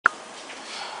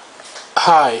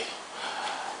Hi,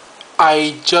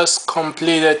 I just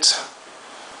completed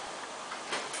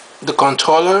the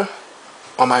controller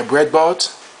on my breadboard,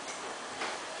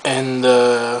 and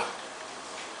I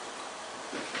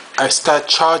start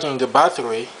charging the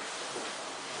battery.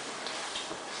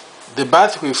 The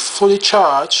battery fully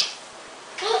charged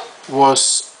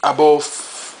was above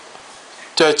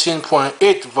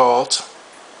 13.8 volt,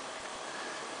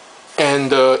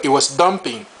 and it was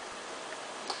dumping.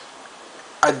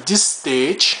 At this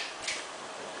stage,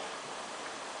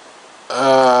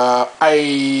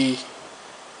 I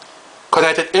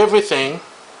connected everything.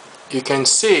 You can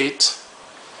see it.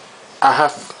 I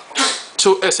have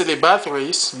two SLA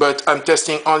batteries, but I'm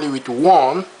testing only with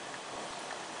one.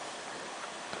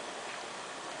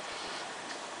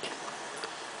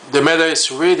 The meter is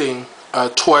reading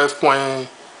 12.59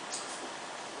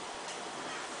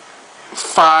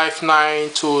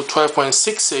 to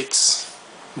 12.66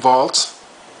 volts,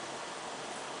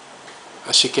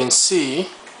 as you can see.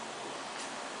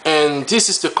 And this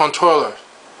is the controller.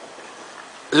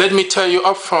 Let me tell you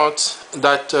up front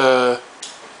that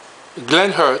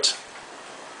Glenn Hurt,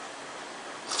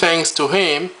 thanks to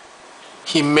him,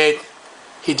 he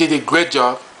did a great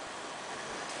job.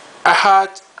 I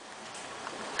had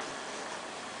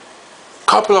a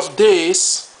couple of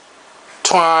days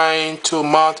trying to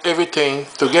mount everything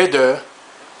together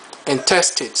and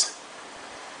test it.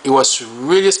 It was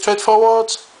really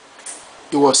straightforward.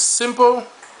 It was simple,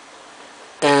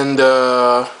 and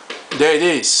there it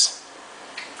is.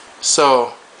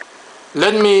 So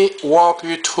let me walk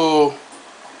you through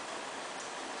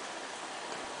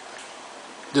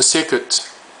the circuit.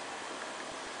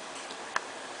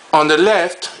 On the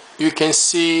left, you can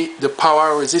see the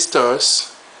power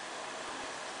resistors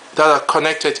that are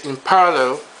connected in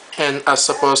parallel and are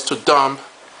supposed to dump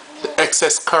the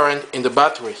excess current in the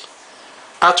battery.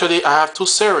 Actually, I have two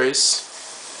series.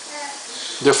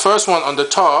 The first one on the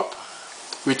top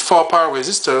with 4 power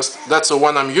resistors, that's the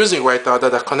one I'm using right now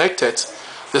that are connected.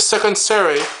 The second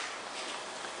series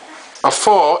of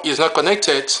 4 is not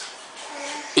connected.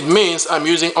 It means I'm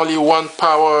using only one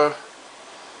power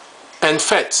and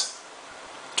FET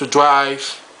to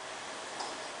drive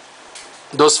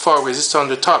those 4 resistors on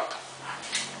the top.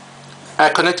 I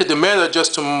connected the meter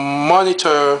just to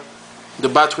monitor the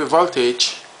battery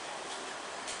voltage,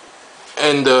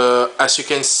 and as you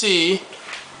can see,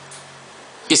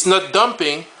 it's not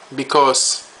dumping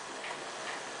because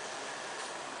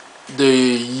the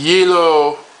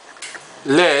yellow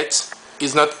LED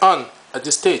is not on at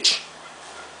this stage.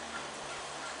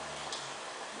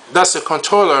 That's a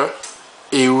controller,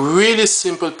 a really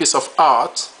simple piece of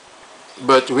art,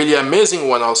 but really amazing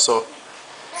one also.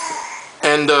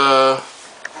 And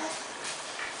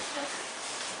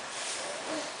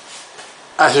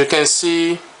as you can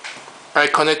see, I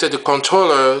connected the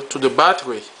controller to the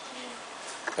battery.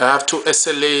 I have two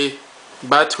SLA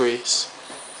batteries.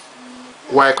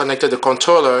 Where I connected the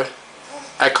controller,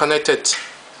 I connected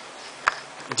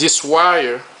this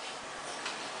wire,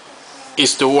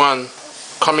 is the one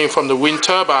coming from the wind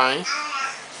turbine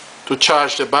to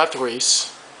charge the batteries,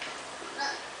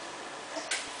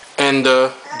 and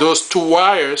those two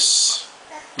wires,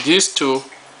 these two,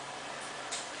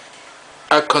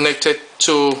 are connected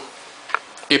to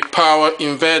a power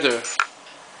inverter,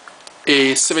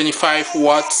 a 75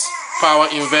 watts power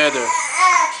inverter,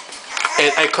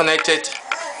 and I connected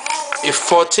a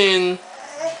 14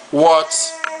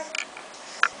 watts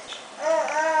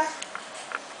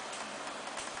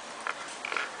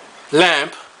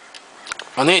lamp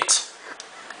on it,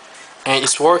 and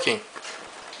it's working.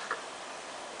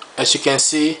 As you can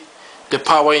see, the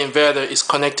power inverter is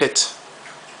connected.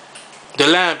 The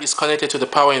lamp is connected to the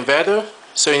power inverter,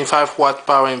 75 watt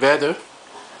power inverter.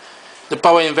 The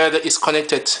power inverter is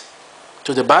connected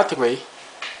to the battery,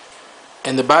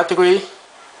 and the battery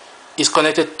is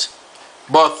connected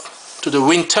both to the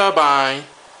wind turbine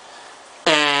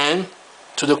and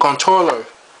to the controller.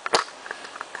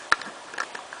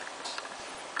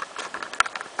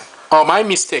 Oh, my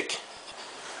mistake.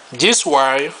 This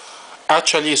wire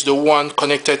actually is the one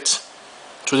connected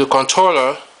to the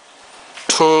controller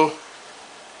through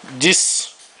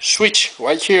this switch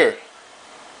right here.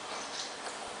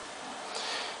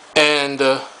 And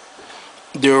the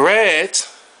red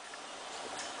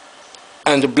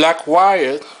and the black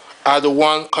wire are the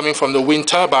one coming from the wind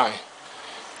turbine.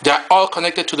 They are all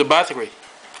connected to the battery.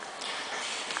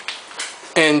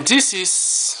 And this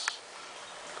is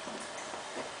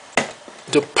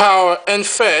the power and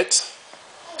FET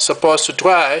supposed to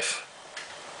drive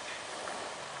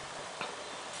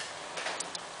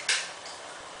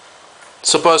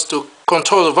supposed to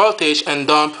control the voltage and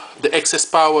dump the excess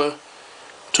power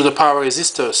to the power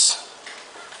resistors.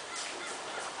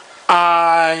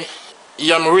 I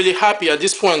am really happy at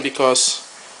this point because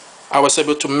I was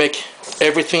able to make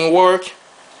everything work.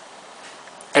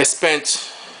 I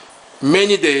spent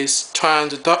many days trying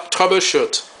to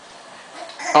troubleshoot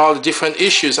all the different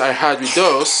issues I had with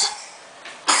those,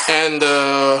 and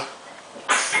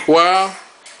well,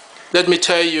 let me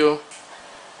tell you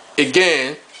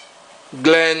again,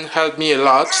 Glenn helped me a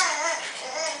lot.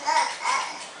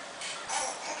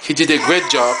 He did a great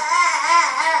job.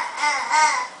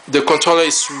 The controller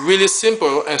is really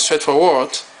simple and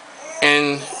straightforward,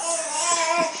 and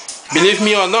believe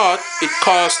me or not, it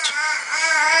cost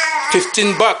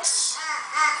 15 bucks.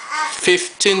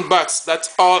 15 bucks,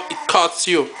 that's all it costs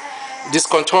you, this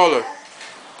controller.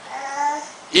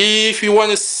 If you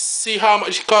want to see how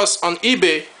much it costs on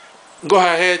eBay, go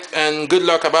ahead and good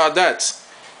luck about that.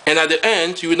 And at the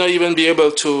end, you will not even be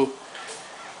able to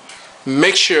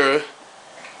make sure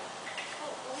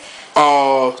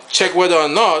or check whether or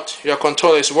not your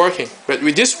controller is working. But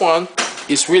with this one,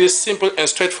 it's really simple and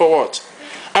straightforward.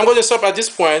 I'm going to stop at this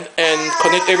point and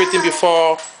connect everything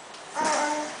before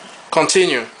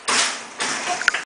continue.